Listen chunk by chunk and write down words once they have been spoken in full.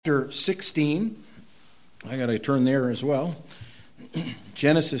Chapter 16. I got to turn there as well.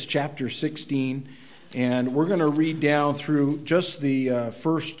 Genesis chapter 16. And we're going to read down through just the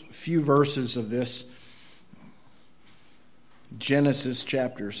first few verses of this. Genesis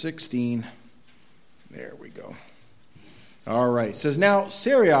chapter 16. There we go. All right. It says, Now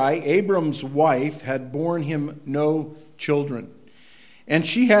Sarai, Abram's wife, had borne him no children. And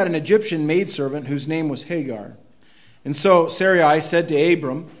she had an Egyptian maidservant whose name was Hagar. And so Sarai said to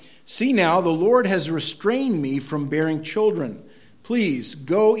Abram, See now, the Lord has restrained me from bearing children. Please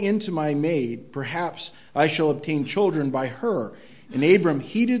go into my maid. Perhaps I shall obtain children by her. And Abram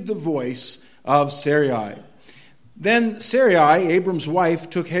heeded the voice of Sarai. Then Sarai, Abram's wife,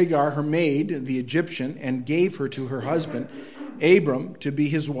 took Hagar, her maid, the Egyptian, and gave her to her husband, Abram, to be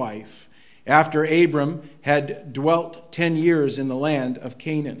his wife, after Abram had dwelt 10 years in the land of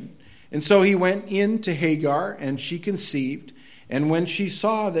Canaan. And so he went in to Hagar, and she conceived. And when she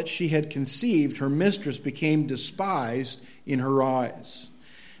saw that she had conceived, her mistress became despised in her eyes.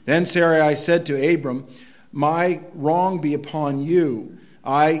 Then Sarai said to Abram, My wrong be upon you.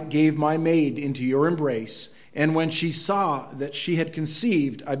 I gave my maid into your embrace. And when she saw that she had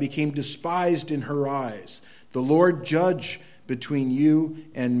conceived, I became despised in her eyes. The Lord judge between you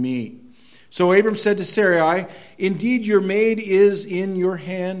and me. So Abram said to Sarai, Indeed, your maid is in your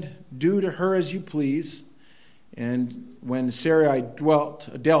hand. Do to her as you please. And when Sarai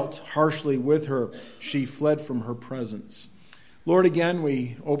dealt harshly with her, she fled from her presence. Lord, again,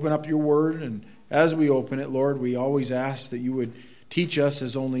 we open up your word, and as we open it, Lord, we always ask that you would teach us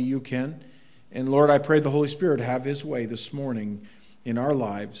as only you can. And Lord, I pray the Holy Spirit have his way this morning in our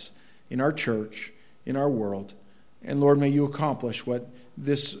lives, in our church, in our world. And Lord, may you accomplish what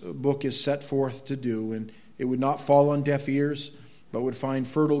this book is set forth to do, and it would not fall on deaf ears, but would find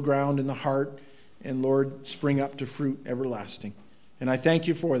fertile ground in the heart, and Lord, spring up to fruit everlasting. And I thank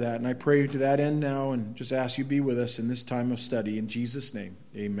you for that, and I pray to that end now, and just ask you be with us in this time of study. In Jesus' name,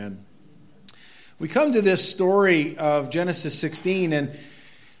 amen. We come to this story of Genesis 16, and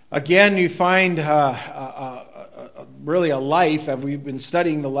again, you find really a life. We've been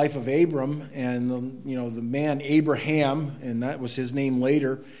studying the life of Abram and the man Abraham, and that was his name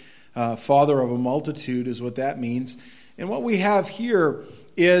later. Father of a multitude is what that means. And what we have here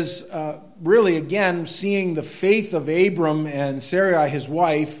is really, again, seeing the faith of Abram and Sarai, his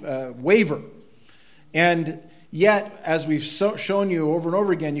wife, waver. And yet, as we've shown you over and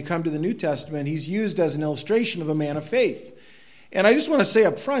over again, you come to the New Testament, he's used as an illustration of a man of faith. And I just want to say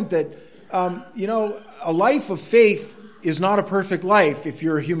up front that, a life of faith is not a perfect life if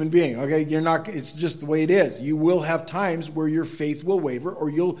you're a human being. Okay, it's just the way it is. You will have times where your faith will waver or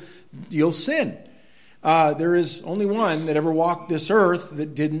you'll sin. There is only one that ever walked this earth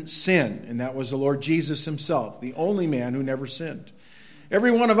that didn't sin, and that was the Lord Jesus himself, the only man who never sinned.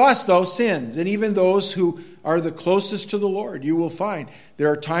 Every one of us, though, sins, and even those who are the closest to the Lord, you will find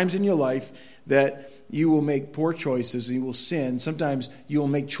there are times in your life that you will make poor choices and you will sin. Sometimes you will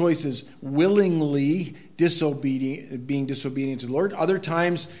make choices willingly being disobedient to the Lord. Other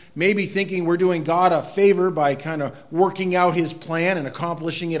times, maybe thinking we're doing God a favor by kind of working out his plan and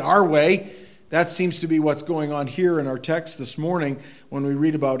accomplishing it our way. That seems to be what's going on here in our text this morning when we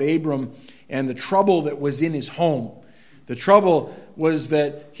read about Abram and the trouble that was in his home. The trouble was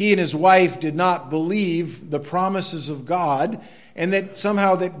that he and his wife did not believe the promises of God, and that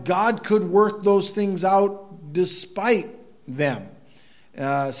somehow that God could work those things out despite them.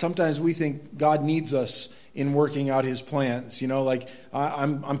 Sometimes we think God needs us in working out his plans.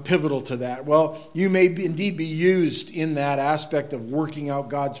 I'm pivotal to that. Well, you may indeed be used in that aspect of working out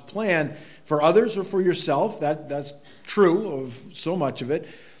God's plan for others or for yourself. That's true of so much of it.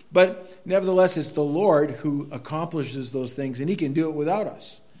 But nevertheless, it's the Lord who accomplishes those things, and he can do it without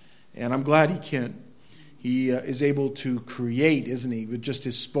us. And I'm glad he can. He is able to create, isn't he, with just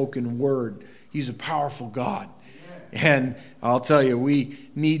his spoken word. He's a powerful God. And I'll tell you, we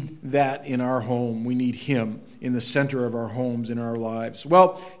need that in our home. We need him in the center of our homes, in our lives.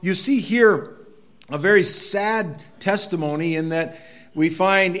 Well, you see here a very sad testimony in that we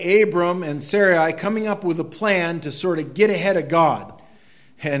find Abram and Sarai coming up with a plan to sort of get ahead of God.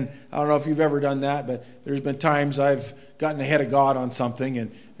 And I don't know if you've ever done that, but there's been times I've gotten ahead of God on something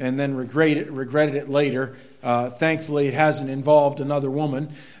and then regretted it later. Thankfully, it hasn't involved another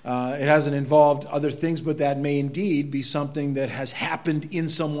woman. It hasn't involved other things, but that may indeed be something that has happened in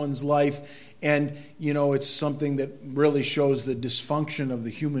someone's life. And, it's something that really shows the dysfunction of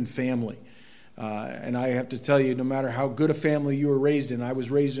the human family. And I have to tell you, no matter how good a family you were raised in, I was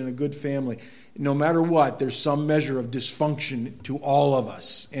raised in a good family. No matter what, there's some measure of dysfunction to all of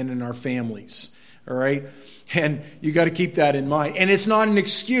us and in our families. all right? And you got to keep that in mind. And it's not an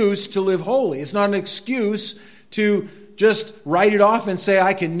excuse to live holy. It's not an excuse to just write it off and say,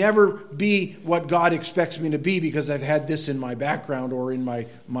 I can never be what God expects me to be because I've had this in my background or in my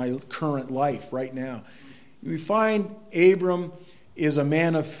current life right now. We find Abram is a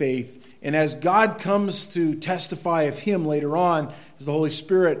man of faith. And as God comes to testify of him later on, as the Holy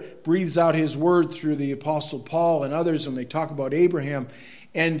Spirit breathes out his word through the Apostle Paul and others, and they talk about Abraham,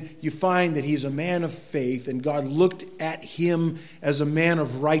 and you find that he's a man of faith, and God looked at him as a man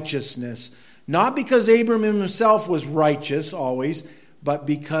of righteousness. Not because Abram himself was righteous always, but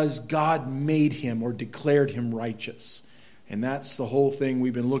because God made him or declared him righteous. And that's the whole thing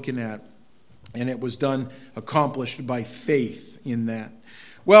we've been looking at. And it was accomplished by faith in that.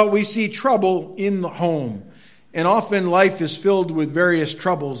 Well, we see trouble in the home. And often life is filled with various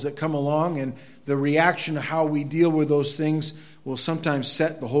troubles that come along, and the reaction to how we deal with those things will sometimes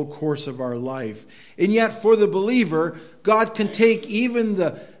set the whole course of our life. And yet, for the believer, God can take even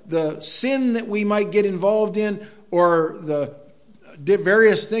the sin that we might get involved in, or the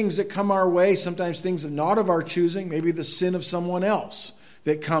various things that come our way, sometimes things not of our choosing, maybe the sin of someone else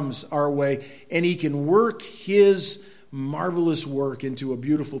that comes our way, and he can work his marvelous work into a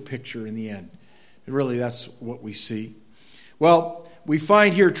beautiful picture in the end. And really, that's what we see. Well, we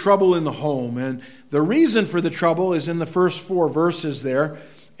find here trouble in the home, and the reason for the trouble is in the first 4 verses there.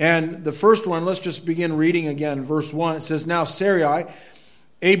 And the first one, let's just begin reading again. Verse 1, it says, Now Sarai,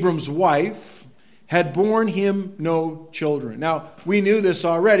 Abram's wife, had borne him no children. Now, we knew this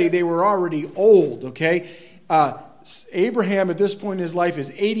already. They were already old, okay? Abraham at this point in his life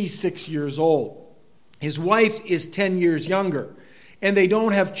is 86 years old. His wife is 10 years younger, and they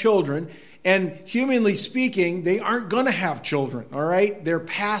don't have children. And humanly speaking, they aren't going to have children, all right? They're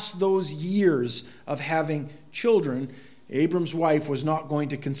past those years of having children. Abram's wife was not going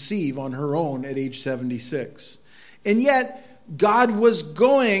to conceive on her own at age 76. And yet, God was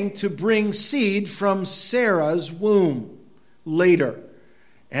going to bring seed from Sarah's womb later.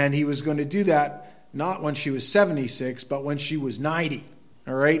 And he was going to do that not when she was 76, but when she was 90,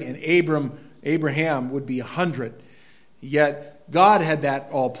 all right? And Abraham would be 100. Yet, God had that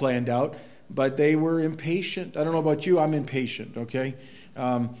all planned out. But they were impatient. I don't know about you, I'm impatient, okay?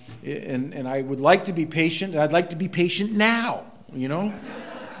 And I would like to be patient, and I'd like to be patient now, you know?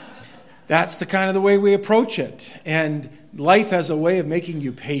 That's the kind of the way we approach it. And life has a way of making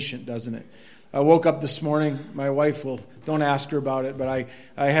you patient, doesn't it? I woke up this morning, my wife don't ask her about it, but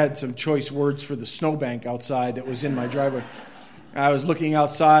I had some choice words for the snowbank outside that was in my driveway. I was looking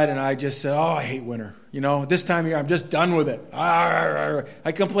outside, and I just said, I hate winter. You know, this time of year, I'm just done with it.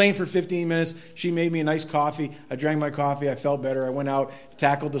 I complained for 15 minutes. She made me a nice coffee. I drank my coffee. I felt better. I went out,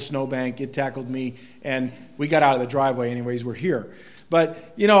 tackled the snowbank. It tackled me. And we got out of the driveway anyways. We're here.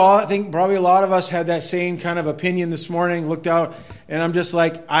 But, you know, I think probably a lot of us had that same kind of opinion this morning. Looked out, and I'm just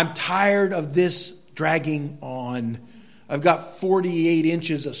like, I'm tired of this dragging on. I've got 48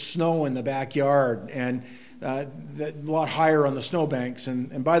 inches of snow in the backyard, and a lot higher on the snowbanks.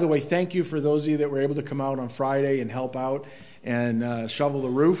 And by the way, thank you for those of you that were able to come out on Friday and help out and shovel the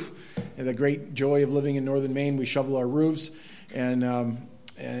roof. And the great joy of living in northern Maine, we shovel our roofs. And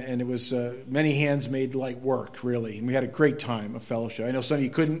it was many hands made light work, really. And we had a great time of fellowship. I know some of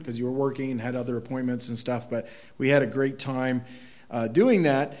you couldn't because you were working and had other appointments and stuff, but we had a great time doing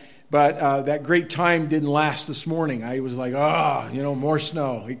that. But that great time didn't last this morning. I was like, more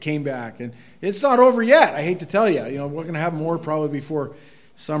snow. It came back. And it's not over yet, I hate to tell you. You know, we're going to have more probably before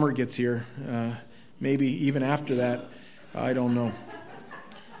summer gets here. Maybe even after that. I don't know.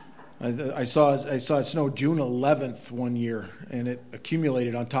 I saw it snow June 11th one year, and it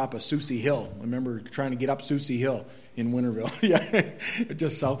accumulated on top of Susie Hill. I remember trying to get up Susie Hill in Winterville. Yeah,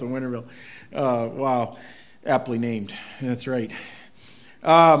 just south of Winterville. Wow. Aptly named. That's right.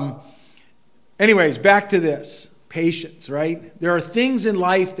 Anyways, back to this. Patience, right? There are things in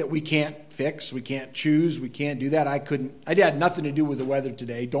life that we can't fix. We can't choose. We can't do that. I had nothing to do with the weather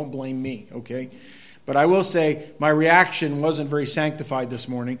today. Don't blame me, okay? But I will say my reaction wasn't very sanctified this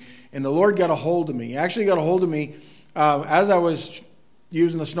morning, and the Lord got a hold of me. He actually got a hold of me as I was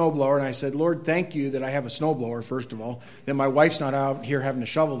using the snowblower, and I said, Lord, thank you that I have a snowblower, first of all, that my wife's not out here having to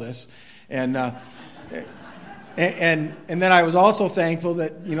shovel this. And then I was also thankful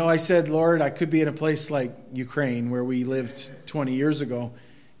that, I said, Lord, I could be in a place like Ukraine where we lived 20 years ago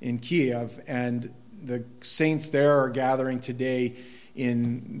in Kiev, and the saints there are gathering today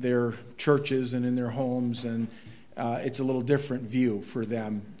in their churches and in their homes, and it's a little different view for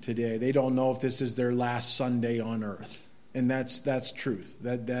them today. They don't know if this is their last Sunday on earth, and that's truth,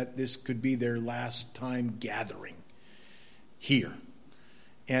 that this could be their last time gathering here.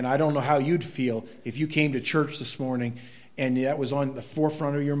 And I don't know how you'd feel if you came to church this morning and that was on the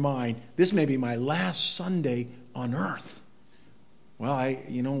forefront of your mind. This may be my last Sunday on earth. Well,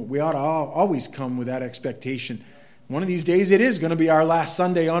 we ought to always come with that expectation. One of these days it is going to be our last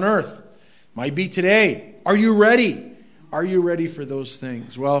Sunday on earth. Might be today. Are you ready? Are you ready for those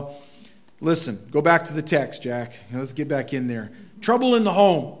things? Well, listen, go back to the text, Jack. Let's get back in there. Trouble in the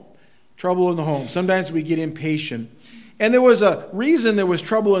home. Trouble in the home. Sometimes we get impatient. And there was a reason there was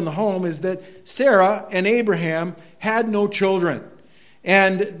trouble in the home is that Sarah and Abraham had no children.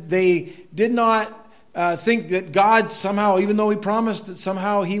 And they did not think that God somehow, even though he promised that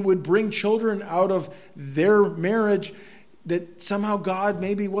somehow he would bring children out of their marriage, that somehow God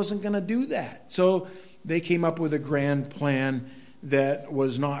maybe wasn't going to do that. So they came up with a grand plan that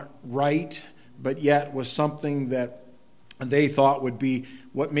was not right, but yet was something that they thought would be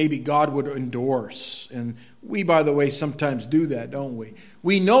what maybe God would endorse. And we, by the way, sometimes do that, don't we?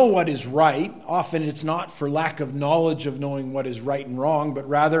 We know what is right. Often it's not for lack of knowledge of knowing what is right and wrong, but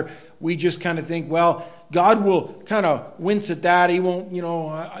rather we just kind of think, well, God will kind of wince at that. He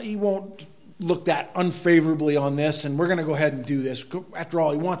won't look that unfavorably on this, and we're going to go ahead and do this. After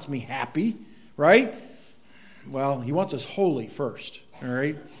all, he wants me happy, right? Well, he wants us holy first, all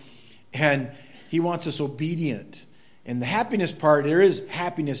right? And he wants us obedient. And the happiness part, there is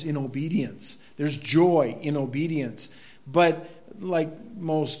happiness in obedience. There's joy in obedience. But like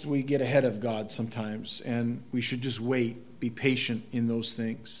most, we get ahead of God sometimes, and we should just wait, be patient in those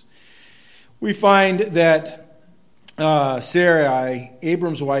things. We find that Sarai,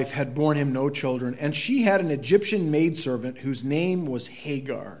 Abram's wife, had borne him no children, and she had an Egyptian maidservant whose name was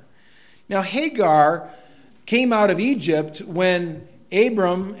Hagar. Now, Hagar came out of Egypt when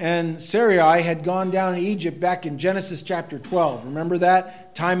Abram and Sarai had gone down to Egypt back in Genesis chapter 12. Remember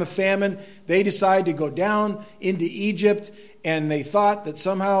that? Time of famine. They decided to go down into Egypt, and they thought that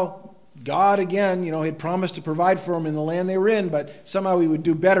somehow God, again, had promised to provide for them in the land they were in, but somehow he would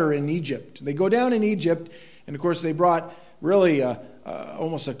do better in Egypt. They go down in Egypt, and of course they brought really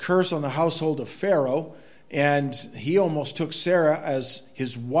almost a curse on the household of Pharaoh, and he almost took Sarah as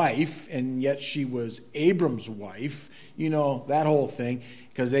his wife, and yet she was Abram's wife. That whole thing,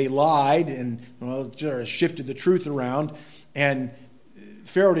 because they lied and shifted the truth around, and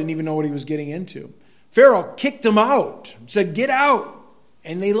Pharaoh didn't even know what he was getting into. Pharaoh kicked them out, said, "Get out,"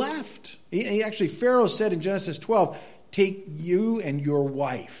 and they left. Actually, Pharaoh said in Genesis 12, "Take you and your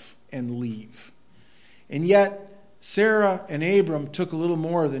wife and leave." And yet, Sarah and Abram took a little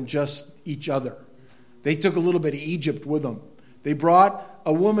more than just each other. They took a little bit of Egypt with them. They brought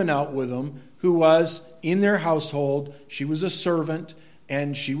a woman out with them who was in their household. She was a servant,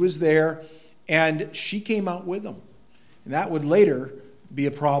 and she was there, and she came out with them. And that would later be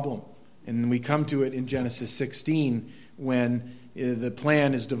a problem. And we come to it in Genesis 16 when the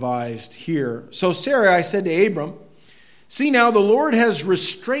plan is devised here. So Sarai said to Abram, "See now, the Lord has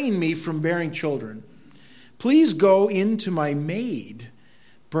restrained me from bearing children. Please go in to my maid.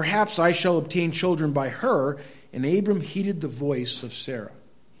 Perhaps I shall obtain children by her." And Abram heeded the voice of Sarai.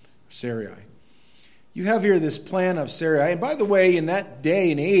 You have here this plan of Sarai. And by the way, in that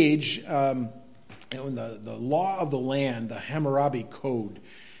day and age, the law of the land, the Hammurabi Code,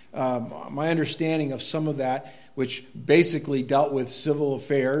 my understanding of some of that, which basically dealt with civil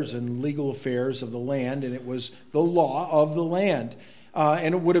affairs and legal affairs of the land, and it was the law of the land.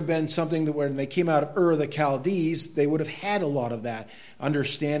 And it would have been something that when they came out of Ur of the Chaldees, they would have had a lot of that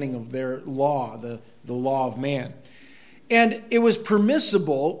understanding of their law, the law of man. And it was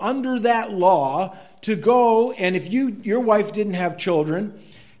permissible under that law to go, and if your wife didn't have children,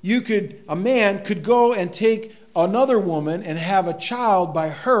 a man could go and take another woman and have a child by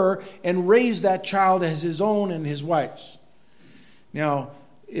her and raise that child as his own and his wife's. Now,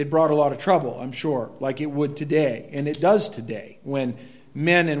 it brought a lot of trouble, I'm sure, like it would today. And it does today, when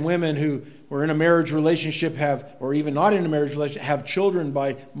men and women who were in a marriage relationship or even not in a marriage relationship, have children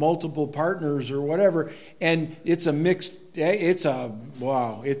by multiple partners or whatever. And it's a mixed, it's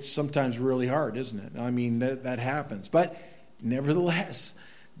sometimes really hard, isn't it? I mean, that happens. But nevertheless,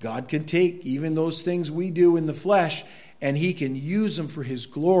 God can take even those things we do in the flesh, and he can use them for his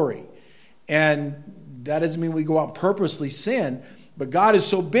glory. And that doesn't mean we go out and purposely sin, but God is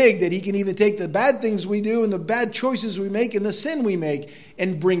so big that he can even take the bad things we do and the bad choices we make and the sin we make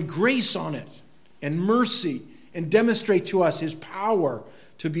and bring grace on it and mercy and demonstrate to us his power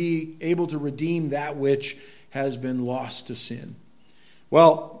to be able to redeem that which has been lost to sin.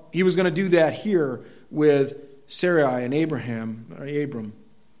 Well, he was going to do that here with Sarai and Abram.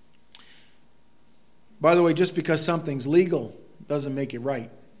 By the way, just because something's legal doesn't make it right.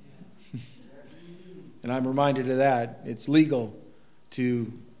 And I'm reminded of that. It's legal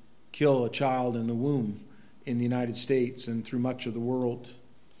to kill a child in the womb in the United States and through much of the world.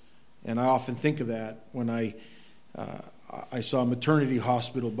 And I often think of that when I saw a maternity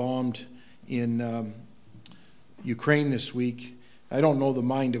hospital bombed in Ukraine this week. I don't know the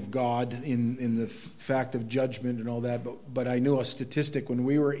mind of God in the fact of judgment and all that, but I knew a statistic when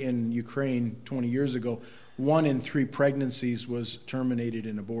we were in Ukraine 20 years ago, 1 in 3 pregnancies was terminated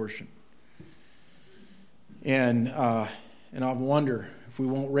in abortion. And I wonder if we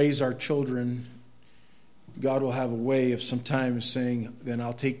won't raise our children, God will have a way of sometimes saying, then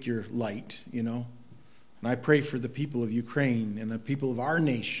I'll take your light, you know. And I pray for the people of Ukraine and the people of our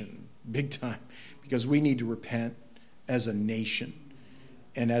nation, big time, because we need to repent as a nation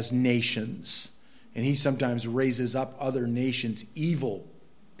and as nations. And he sometimes raises up other nations, evil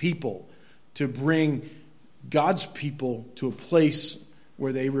people, to bring God's people to a place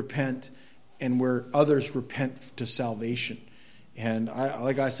where they repent and where others repent to salvation. And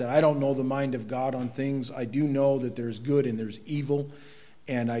like I said, I don't know the mind of God on things. I do know that there's good and there's evil.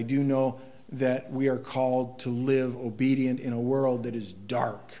 And I do know that we are called to live obedient in a world that is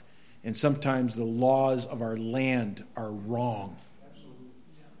dark. And sometimes the laws of our land are wrong.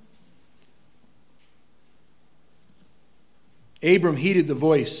 Abram heeded the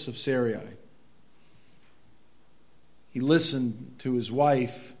voice of Sarai. He listened to his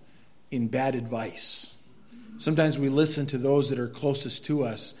wife in bad advice. Sometimes we listen to those that are closest to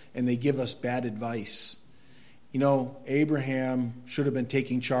us and they give us bad advice. You know, Abraham should have been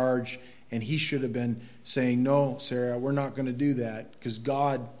taking charge and he should have been saying, no, Sarah, we're not going to do that, because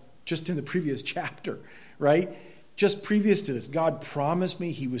God, just in the previous chapter, right? Just previous to this, God promised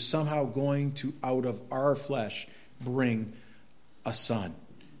me he was somehow going to, out of our flesh, bring a son.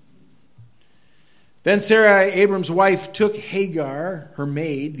 Then Sarai, Abram's wife, took Hagar, her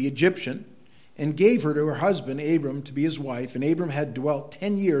maid, the Egyptian, and gave her to her husband, Abram, to be his wife. And Abram had dwelt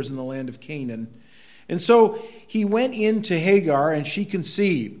 10 years in the land of Canaan. And so he went in to Hagar, and she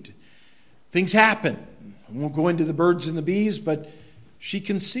conceived. Things happen. I won't go into the birds and the bees, but she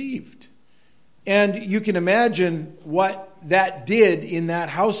conceived. And you can imagine what that did in that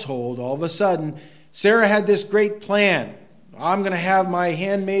household. All of a sudden, Sarah had this great plan. I'm going to have my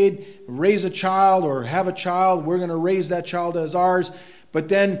handmaid raise a child or have a child. We're going to raise that child as ours. But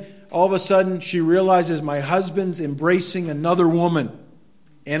then all of a sudden she realizes my husband's embracing another woman.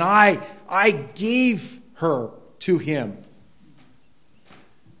 And I gave her to him.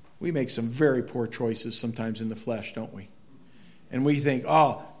 We make some very poor choices sometimes in the flesh, don't we? And we think,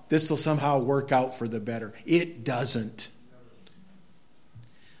 oh, this will somehow work out for the better. It doesn't.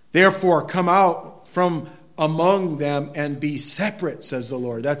 Therefore, come out from among them and be separate, says the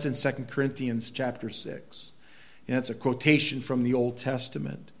Lord. That's in 2 Corinthians chapter 6. And that's a quotation from the Old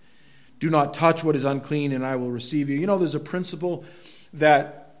Testament. Do not touch what is unclean, and I will receive you. You know, there's a principle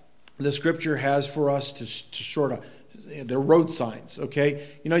that the Scripture has for us to sort of, they're road signs, okay?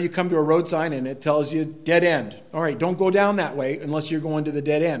 You know, you come to a road sign and it tells you dead end. All right, don't go down that way unless you're going to the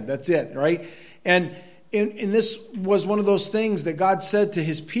dead end. That's it, right? And this was one of those things that God said to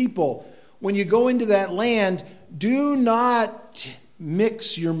his people, when you go into that land, do not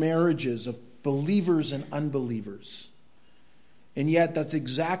mix your marriages of believers and unbelievers. And yet that's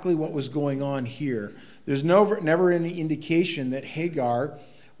exactly what was going on here. There's never any indication that Hagar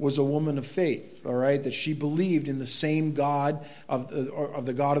was a woman of faith, all right, that she believed in the same God of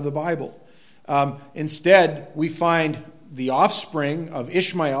the God of the Bible. Instead, we find the offspring of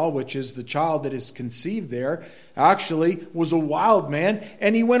Ishmael, which is the child that is conceived there, actually was a wild man,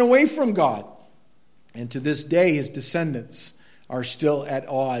 and he went away from God. And to this day, his descendants are still at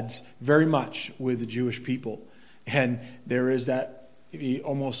odds very much with the Jewish people. And there is that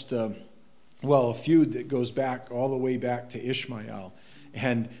almost, a feud that goes back all the way back to Ishmael.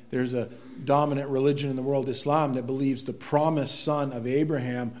 And there's a dominant religion in the world, Islam, that believes the promised son of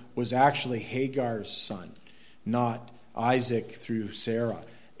Abraham was actually Hagar's son, not Isaac through Sarah.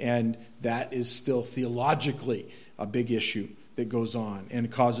 And that is still theologically a big issue that goes on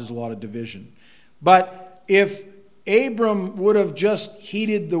and causes a lot of division. But if Abram would have just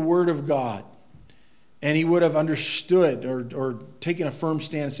heeded the word of God, and he would have understood or taken a firm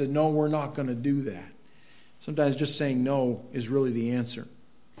stand and said, no, we're not going to do that. Sometimes just saying no is really the answer.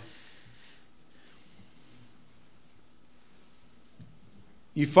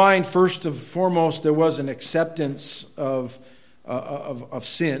 You find, first and foremost, there was an acceptance of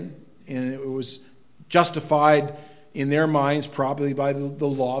sin, and it was justified in their minds probably by the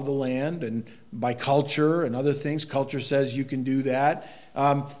law of the land and by culture and other things. Culture says you can do that.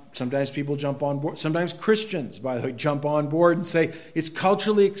 Sometimes people jump on board. Sometimes Christians, by the way, jump on board and say it's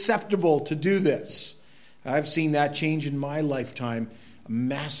culturally acceptable to do this. I've seen that change in my lifetime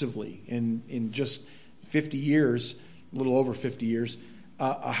massively in just 50 years, a little over 50 years,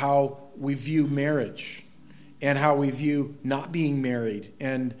 how we view marriage and how we view not being married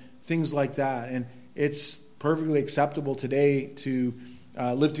and things like that. And it's perfectly acceptable today to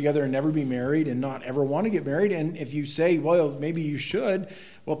live together and never be married and not ever want to get married. And if you say, well, maybe you should,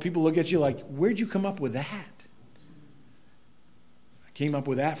 well, people look at you like, where'd you come up with that? I came up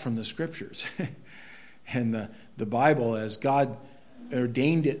with that from the Scriptures. And the Bible, as God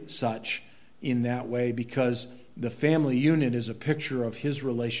ordained it such in that way, because the family unit is a picture of His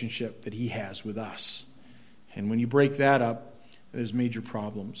relationship that He has with us. And when you break that up, there's major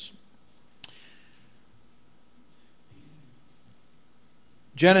problems.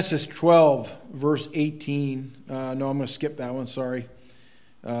 Genesis 12, verse 18. No, I'm going to skip that one, sorry.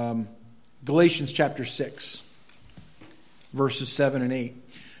 Galatians chapter 6, verses 7 and 8.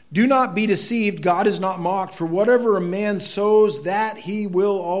 Do not be deceived, God is not mocked, for whatever a man sows, that he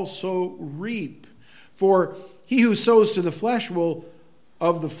will also reap. For he who sows to the flesh will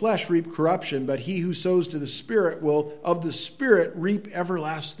of the flesh reap corruption, but he who sows to the Spirit will of the Spirit reap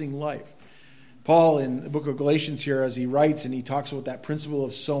everlasting life. Paul in the book of Galatians here, as he writes, and he talks about that principle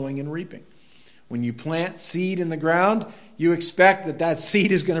of sowing and reaping. When you plant seed in the ground, you expect that that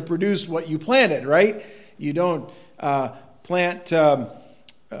seed is going to produce what you planted, right? You don't plant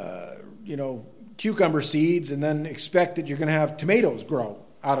cucumber seeds and then expect that you're going to have tomatoes grow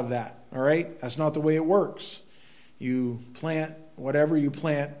out of that, all right? That's not the way it works. You plant, whatever you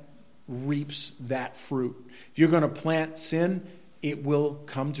plant reaps that fruit. If you're going to plant sin, it will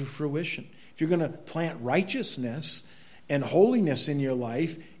come to fruition. If you're going to plant righteousness and holiness in your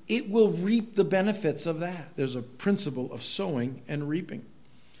life, it will reap the benefits of that. There's a principle of sowing and reaping.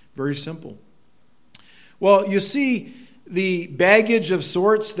 Very simple. Well, you see the baggage of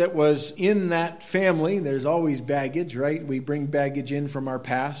sorts that was in that family. There's always baggage, right? We bring baggage in from our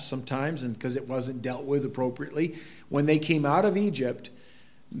past sometimes, and because it wasn't dealt with appropriately. When they came out of Egypt,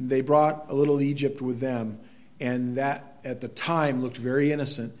 they brought a little Egypt with them, and that at the time looked very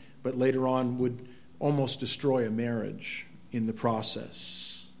innocent, but later on would almost destroy a marriage in the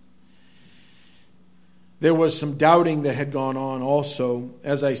process. There was some doubting that had gone on also.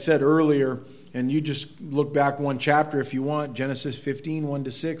 As I said earlier, and you just look back one chapter if you want, Genesis 15,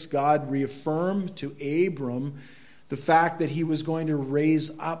 1-6, God reaffirmed to Abram the fact that he was going to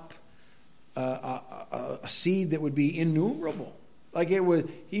raise up a seed that would be innumerable.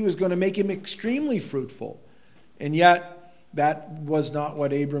 He was going to make him extremely fruitful. And yet, that was not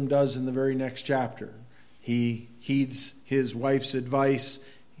what Abram does in the very next chapter. He heeds his wife's advice,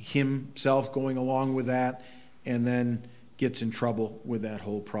 himself going along with that, and then gets in trouble with that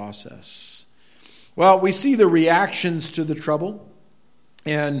whole process. Well, we see the reactions to the trouble.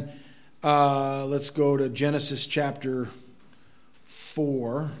 And let's go to Genesis chapter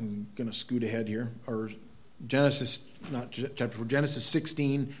 4. I'm going to scoot ahead here. Or Genesis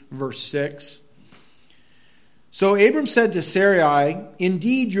 16, verse 6. So Abram said to Sarai,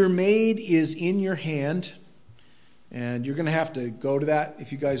 indeed your maid is in your hand. And you're going to have to go to that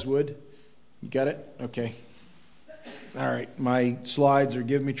if you guys would. You got it? Okay. All right. My slides are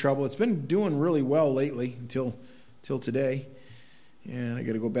giving me trouble. It's been doing really well lately until today. And I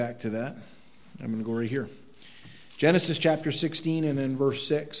got to go back to that. I'm going to go right here. Genesis chapter 16 and then verse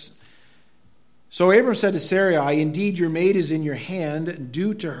 6. So Abram said to Sarai, indeed your maid is in your hand.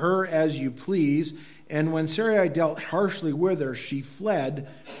 Do to her as you please. And when Sarai dealt harshly with her, she fled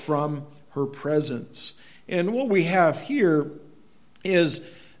from her presence. And what we have here is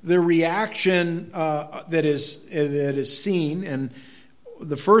the reaction that is seen. And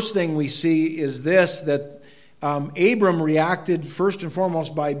the first thing we see is this, that Abram reacted first and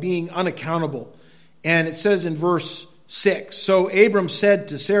foremost by being unaccountable. And it says in verse 6, so Abram said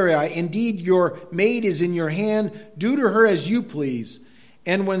to Sarai, indeed your maid is in your hand. Do to her as you please.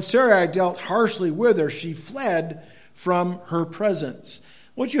 And when Sarai dealt harshly with her, she fled from her presence.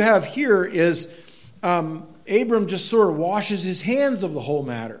 What you have here is Abram just sort of washes his hands of the whole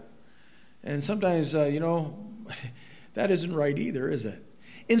matter. And sometimes, that isn't right either, is it?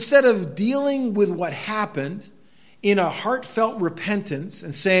 Instead of dealing with what happened in a heartfelt repentance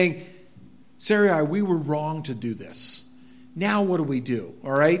and saying, Sarai, we were wrong to do this. Now what do we do?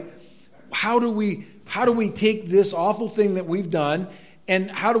 All right? How do we take this awful thing that we've done,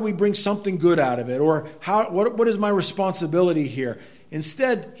 and how do we bring something good out of it? Or what is my responsibility here?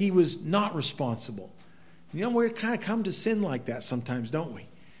 Instead, he was not responsible. We kind of come to sin like that sometimes, don't we?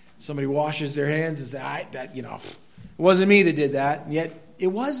 Somebody washes their hands and says, it wasn't me that did that, and yet it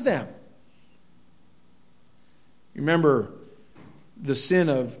was them. Remember the sin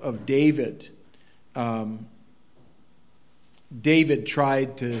of David. David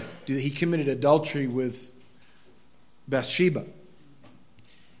he committed adultery with Bathsheba.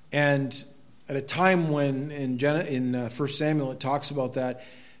 And at a time when, in 1 Samuel, it talks about that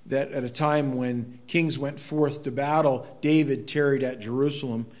at a time when kings went forth to battle, David tarried at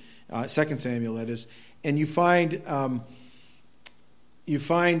Jerusalem, 2 Samuel that is, and you find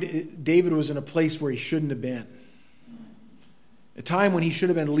David was in a place where he shouldn't have been. A time when he should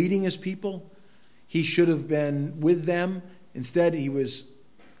have been leading his people, he should have been with them. Instead, he was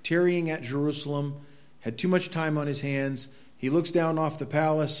tarrying at Jerusalem, had too much time on his hands. He looks down off the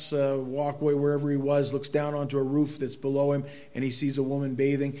palace walkway, wherever he was, looks down onto a roof that's below him, and he sees a woman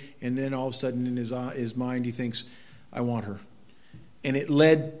bathing, and then all of a sudden in his mind he thinks, I want her. And it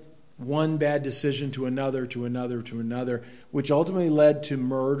led one bad decision to another, to another, to another, which ultimately led to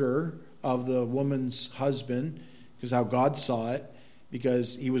murder of the woman's husband, because how God saw it,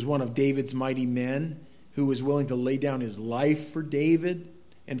 because he was one of David's mighty men who was willing to lay down his life for David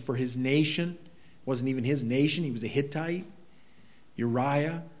and for his nation. It wasn't even his nation, he was a Hittite.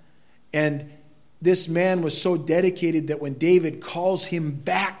 Uriah. And this man was so dedicated that when David calls him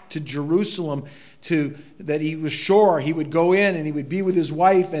back to Jerusalem, that he was sure he would go in and he would be with his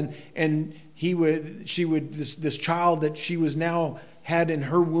wife, and this child that she was now had in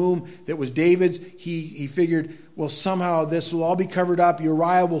her womb that was David's, he figured, well, somehow this will all be covered up.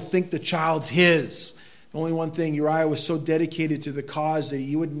 Uriah will think the child's his. The only one thing, Uriah was so dedicated to the cause that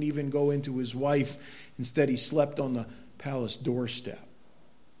he wouldn't even go into his wife. Instead, he slept on the palace doorstep.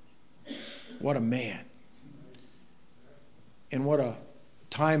 What a man. And what a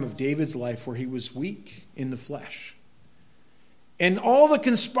time of David's life where he was weak in the flesh. And all the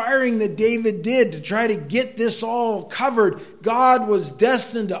conspiring that David did to try to get this all covered, God was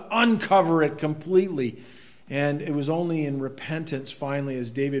destined to uncover it completely. And it was only in repentance, finally,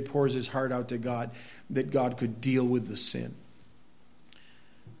 as David pours his heart out to God, that God could deal with the sin.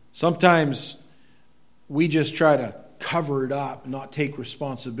 Sometimes we just try to cover it up, not take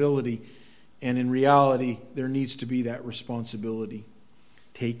responsibility. And in reality, there needs to be that responsibility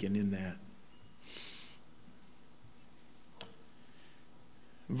taken in that.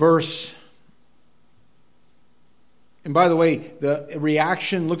 And by the way, the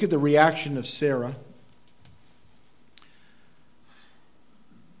reaction, look at the reaction of Sarah.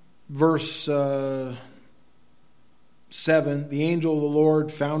 Verse 7, the angel of the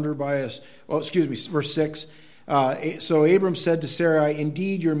Lord found her by us. Verse 6. So Abram said to Sarai,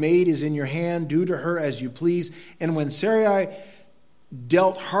 indeed, your maid is in your hand. Do to her as you please. And when Sarai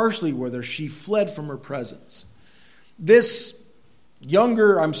dealt harshly with her, she fled from her presence. This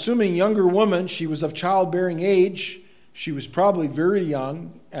younger woman, she was of childbearing age. She was probably very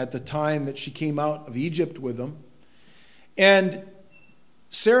young at the time that she came out of Egypt with them. And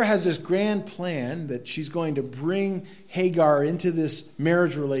Sarah has this grand plan that she's going to bring Hagar into this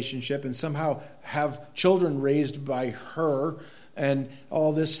marriage relationship and somehow have children raised by her and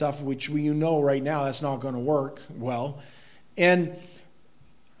all this stuff, which right now that's not going to work well. And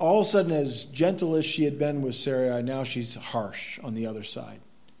all of a sudden, as gentle as she had been with Sarah, now she's harsh on the other side.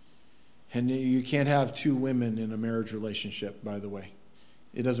 And you can't have two women in a marriage relationship, by the way.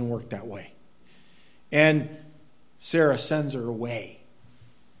 It doesn't work that way. And Sarah sends her away.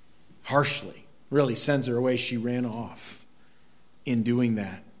 Harshly, really sends her away. She ran off in doing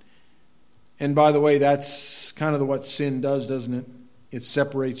that. And by the way, that's kind of what sin does, doesn't it? It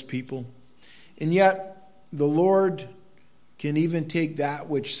separates people. And yet, the Lord can even take that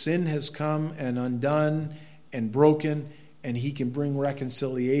which sin has come and undone and broken, and He can bring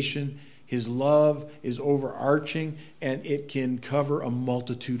reconciliation. His love is overarching, and it can cover a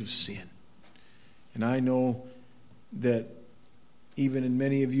multitude of sin. And I know that even in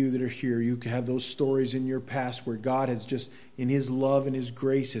many of you that are here, you can have those stories in your past where God has just, in His love and His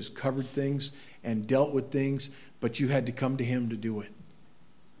grace, has covered things and dealt with things, but you had to come to Him to do it.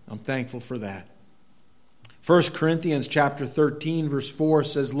 I'm thankful for that. 1 Corinthians chapter 13, verse 4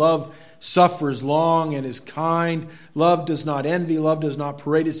 says, love suffers long and is kind. Love does not envy. Love does not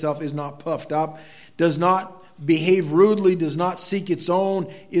parade itself, is not puffed up, does not behave rudely, does not seek its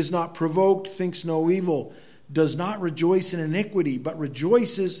own, is not provoked, thinks no evil, does not rejoice in iniquity, but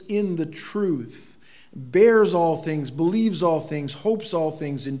rejoices in the truth, bears all things, believes all things, hopes all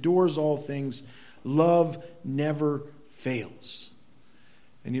things, endures all things. Love never fails.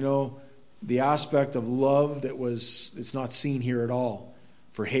 And the aspect of love it's not seen here at all.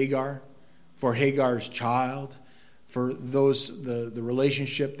 For Hagar, for Hagar's child, for the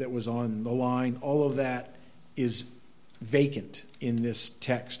relationship that was on the line, all of that is vacant in this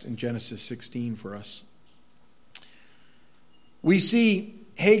text in Genesis 16 for us. We see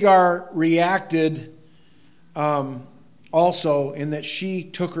Hagar reacted also in that she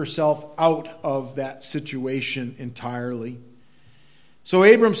took herself out of that situation entirely. So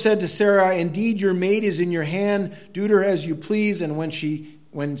Abram said to Sarai, "Indeed, your maid is in your hand. Do to her as you please." And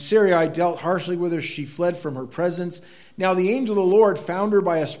when Sarai dealt harshly with her, she fled from her presence. Now the angel of the Lord found her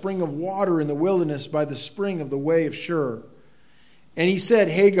by a spring of water in the wilderness, by the spring of the way of Shur. And he said,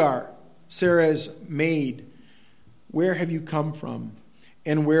 "Hagar, Sarai's maid, where have you come from?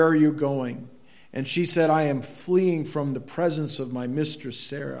 And where are you going?" And she said, "I am fleeing from the presence of my mistress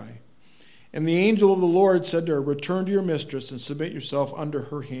Sarai." And the angel of the Lord said to her, "Return to your mistress and submit yourself under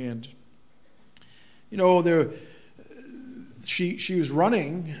her hand." You know, she was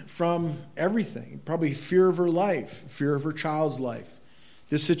running from everything, probably fear of her life, fear of her child's life.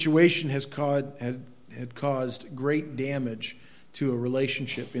 This situation had caused great damage to a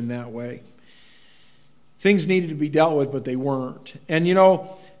relationship in that way. Things needed to be dealt with, but they weren't. And you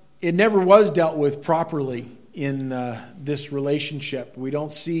know, it never was dealt with properly in this relationship. We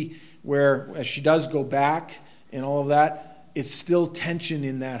don't see where, as she does go back and all of that, it's still tension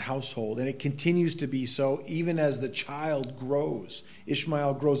in that household. And it continues to be so even as the child grows.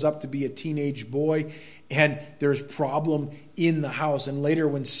 Ishmael grows up to be a teenage boy, and there's problem in the house. And later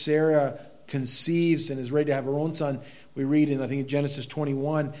when Sarah conceives and is ready to have her own son, we read in, I think, Genesis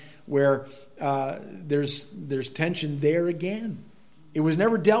 21, where there's tension there again. It was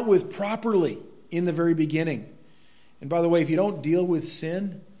never dealt with properly in the very beginning. And by the way, if you don't deal with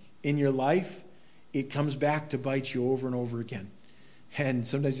sin in your life, it comes back to bite you over and over again. And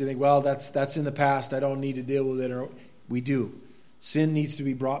sometimes you think, well, that's in the past. I don't need to deal with it. We do. Sin needs to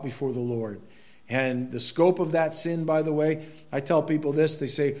be brought before the Lord. And the scope of that sin, by the way, I tell people this. They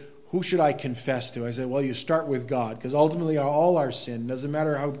say, who should I confess to? I say, well, you start with God. Because ultimately all our sin, doesn't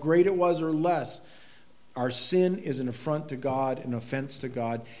matter how great it was or less, our sin is an affront to God, an offense to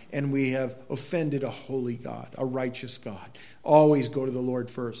God, and we have offended a holy God, a righteous God. Always go to the Lord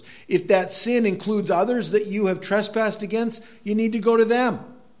first. If that sin includes others that you have trespassed against, you need to go to them.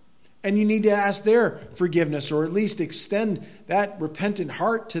 And you need to ask their forgiveness, or at least extend that repentant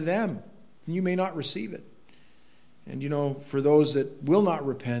heart to them. You may not receive it. And you know, for those that will not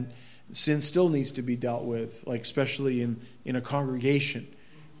repent, sin still needs to be dealt with, like especially in a congregation,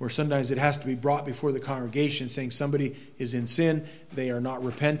 where sometimes it has to be brought before the congregation saying somebody is in sin, they are not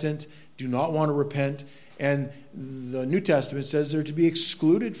repentant, do not want to repent, and the New Testament says they're to be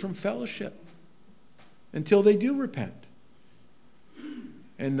excluded from fellowship until they do repent.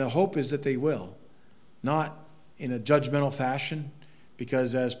 And the hope is that they will, not in a judgmental fashion,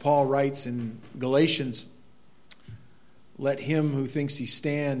 because as Paul writes in Galatians, let him who thinks he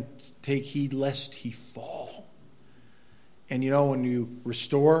stands take heed lest he fall. And you know, when you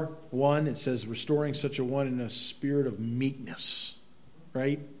restore one, it says restoring such a one in a spirit of meekness,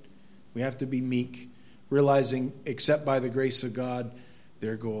 right? We have to be meek, realizing except by the grace of God,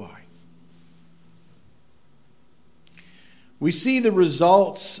 there go I. We see the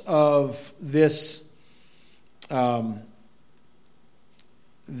results of this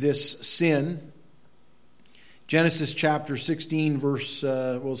sin. Genesis chapter 16,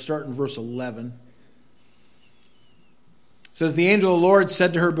 we'll start in verse 11. It says, the angel of the Lord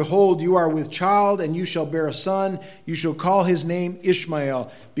said to her, behold, you are with child, and you shall bear a son. You shall call his name Ishmael,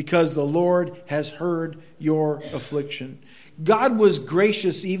 because the Lord has heard your affliction. God was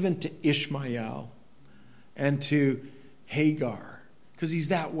gracious even to Ishmael and to Hagar, because he's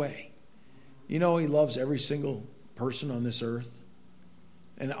that way. You know, he loves every single person on this earth.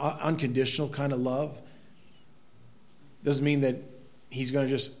 An unconditional kind of love. Doesn't mean that he's going to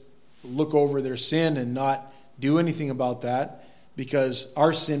just look over their sin and not do anything about that, because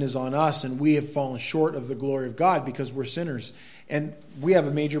our sin is on us and we have fallen short of the glory of God because we're sinners. And we have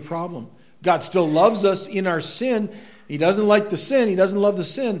a major problem. God still loves us in our sin. He doesn't like the sin. He doesn't love the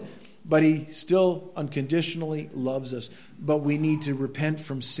sin, but he still unconditionally loves us. But we need to repent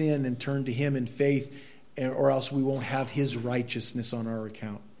from sin and turn to him in faith, or else we won't have his righteousness on our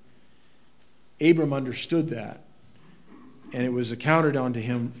account. Abram understood that, and it was accounted unto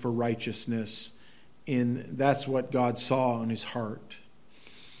him for righteousness. That's what God saw in his heart.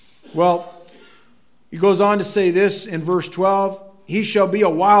 Well, he goes on to say this in verse 12, he shall be a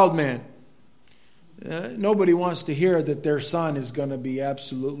wild man. Nobody wants to hear that their son is going to be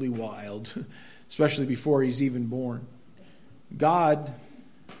absolutely wild, especially before he's even born. God,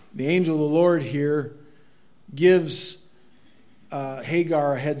 the angel of the Lord here, gives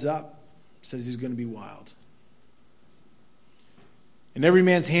Hagar a heads up, says he's going to be wild. And every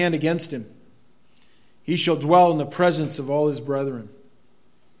man's hand against him. He shall dwell in the presence of all his brethren.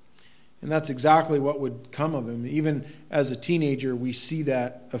 And that's exactly what would come of him. Even as a teenager, we see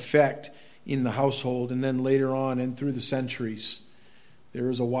that effect in the household. And then later on and through the centuries, there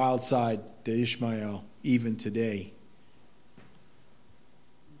is a wild side to Ishmael even today.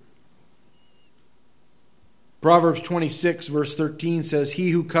 Proverbs 26 verse 13 says,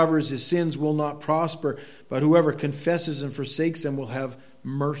 "He who covers his sins will not prosper, but whoever confesses and forsakes them will have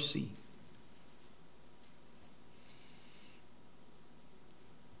mercy."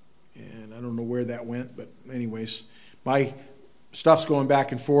 And I don't know where that went, but anyways, my stuff's going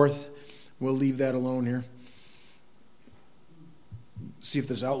back and forth. We'll leave that alone here. See if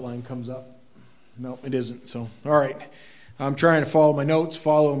this outline comes up. No, it isn't. So, all right. I'm trying to follow my notes,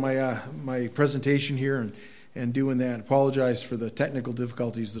 follow my presentation here, and doing that. Apologize for the technical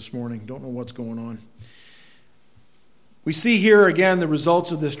difficulties this morning. Don't know what's going on. We see here again the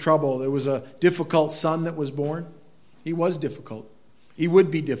results of this trouble. There was a difficult son that was born. He was difficult. He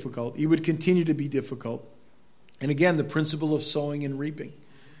would be difficult. He would continue to be difficult. And again, the principle of sowing and reaping.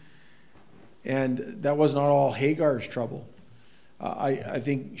 And that was not all Hagar's trouble. I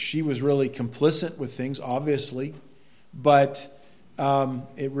think she was really complicit with things, obviously. But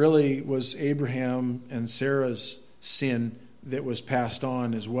it really was Abraham and Sarah's sin that was passed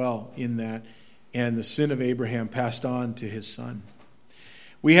on as well in that. And the sin of Abraham passed on to his son.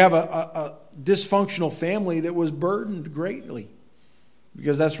 We have a dysfunctional family that was burdened greatly.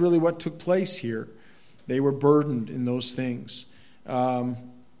 Because that's really what took place here. They were burdened in those things. Let's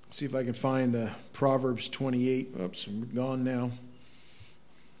see if I can find the Proverbs 28. Oops, I'm gone now.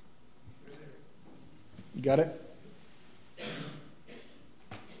 You got it?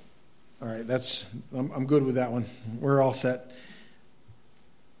 All right, I'm good with that one. We're all set.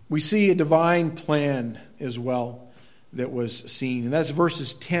 We see a divine plan as well that was seen. And that's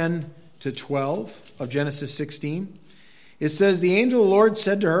verses 10 to 12 of Genesis 16. It says, "The angel of the Lord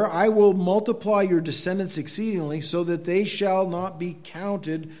said to her, I will multiply your descendants exceedingly, so that they shall not be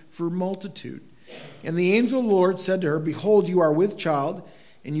counted for multitude. And the angel of the Lord said to her, Behold, you are with child,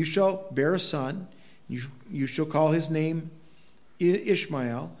 and you shall bear a son. You shall call his name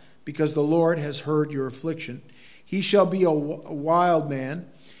Ishmael, because the Lord has heard your affliction. He shall be a wild man.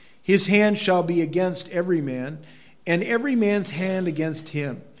 His hand shall be against every man, and every man's hand against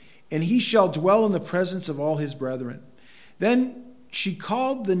him. And he shall dwell in the presence of all his brethren. Then she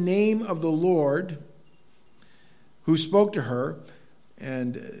called the name of the Lord who spoke to her,"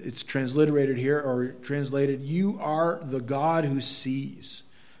 and it's transliterated here, or translated, "You are the God who sees.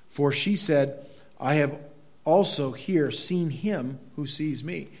 For she said, I have also here seen him who sees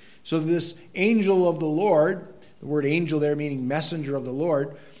me." So this angel of the Lord, the word angel there meaning messenger of the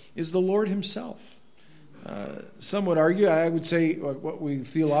Lord, is the Lord himself. Some would argue, I would say what we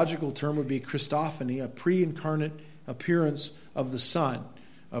theological term would be Christophany, a pre-incarnate appearance of the Son,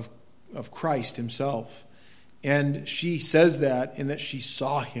 of Christ himself. And she says that in that she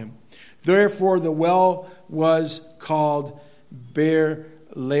saw him. Therefore the well was called Beer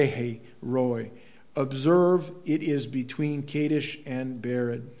Lahai Roi. Observe, it is between Kadesh and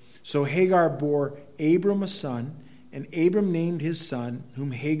Bered. So Hagar bore Abram a son, and Abram named his son,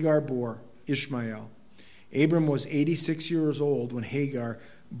 whom Hagar bore, Ishmael. Abram was 86 years old when Hagar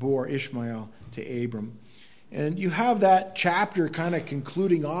bore Ishmael to Abram. And you have that chapter kind of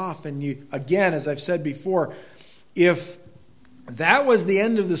concluding off, and you, again, as I've said before, if that was the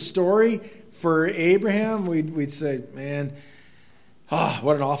end of the story for Abraham, we'd say, man,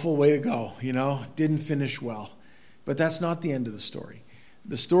 what an awful way to go, didn't finish well. But that's not the end of the story.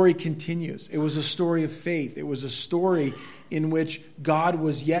 The story continues. It was a story of faith. It was a story in which God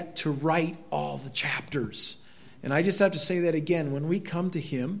was yet to write all the chapters. And I just have to say that again, when we come to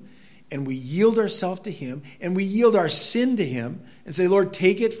him, and we yield ourselves to him, and we yield our sin to him, and say, Lord,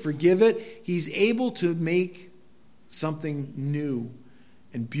 take it, forgive it, he's able to make something new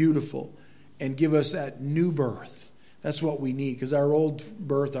and beautiful and give us that new birth. That's what we need, because our old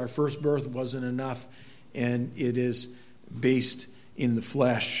birth, our first birth, wasn't enough, and it is based in the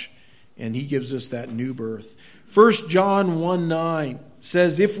flesh, and he gives us that new birth. 1 John 1:9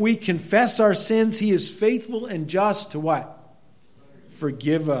 says, if we confess our sins, he is faithful and just to what?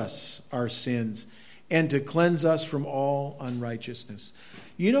 Forgive us our sins, and to cleanse us from all unrighteousness.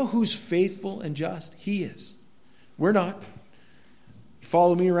 You know who's faithful and just? He is. We're not. You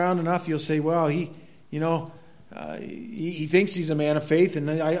follow me around enough, you'll say, well, he thinks he's a man of faith, and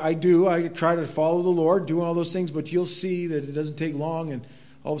I do. I try to follow the Lord, do all those things, but you'll see that it doesn't take long, and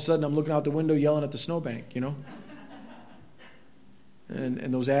all of a sudden I'm looking out the window yelling at the snowbank, And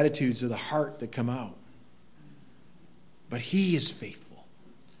those attitudes of the heart that come out. But he is faithful.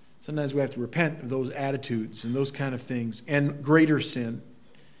 Sometimes we have to repent of those attitudes and those kind of things and greater sin.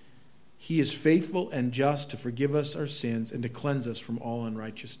 He is faithful and just to forgive us our sins and to cleanse us from all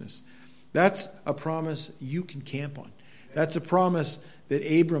unrighteousness. That's a promise you can camp on. That's a promise that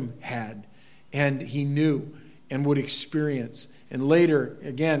Abram had and he knew and would experience. And later,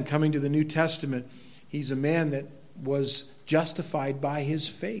 again, coming to the New Testament, he's a man that was justified by his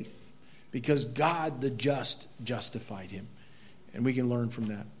faith because God, the just, justified him. And we can learn from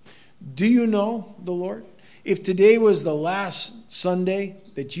that. Do you know the Lord? If today was the last Sunday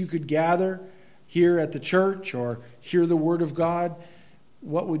that you could gather here at the church or hear the Word of God,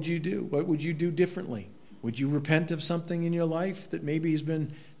 what would you do? What would you do differently? Would you repent of something in your life that maybe has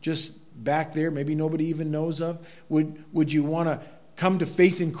been just back there, maybe nobody even knows of? Would you want to come to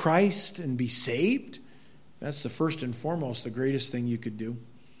faith in Christ and be saved? That's the first and foremost, the greatest thing you could do.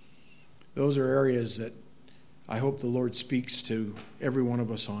 Those are areas that I hope the Lord speaks to every one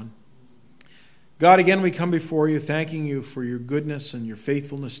of us on. God, again, we come before you, thanking you for your goodness and your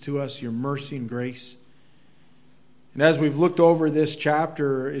faithfulness to us, your mercy and grace. And as we've looked over this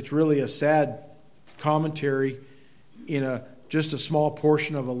chapter, it's really a sad commentary in just a small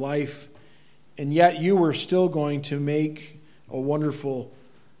portion of a life. And yet you were still going to make a wonderful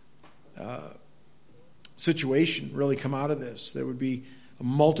situation really come out of this. There would be a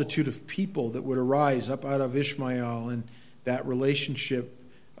multitude of people that would arise up out of Ishmael and that relationship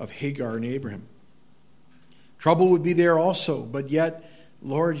of Hagar and Abraham. Trouble would be there also, but yet,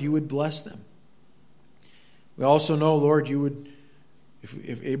 Lord, you would bless them. We also know, Lord, you would,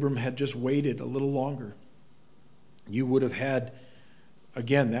 if Abram had just waited a little longer, you would have had,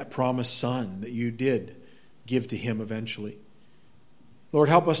 again, that promised son that you did give to him eventually. Lord,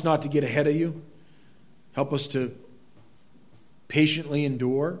 help us not to get ahead of you. Help us to patiently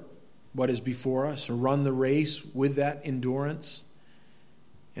endure what is before us, or run the race with that endurance,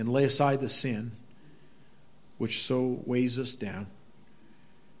 and lay aside the sin which so weighs us down.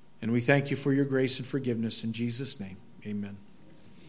 And we thank you for your grace and forgiveness in Jesus' name. Amen.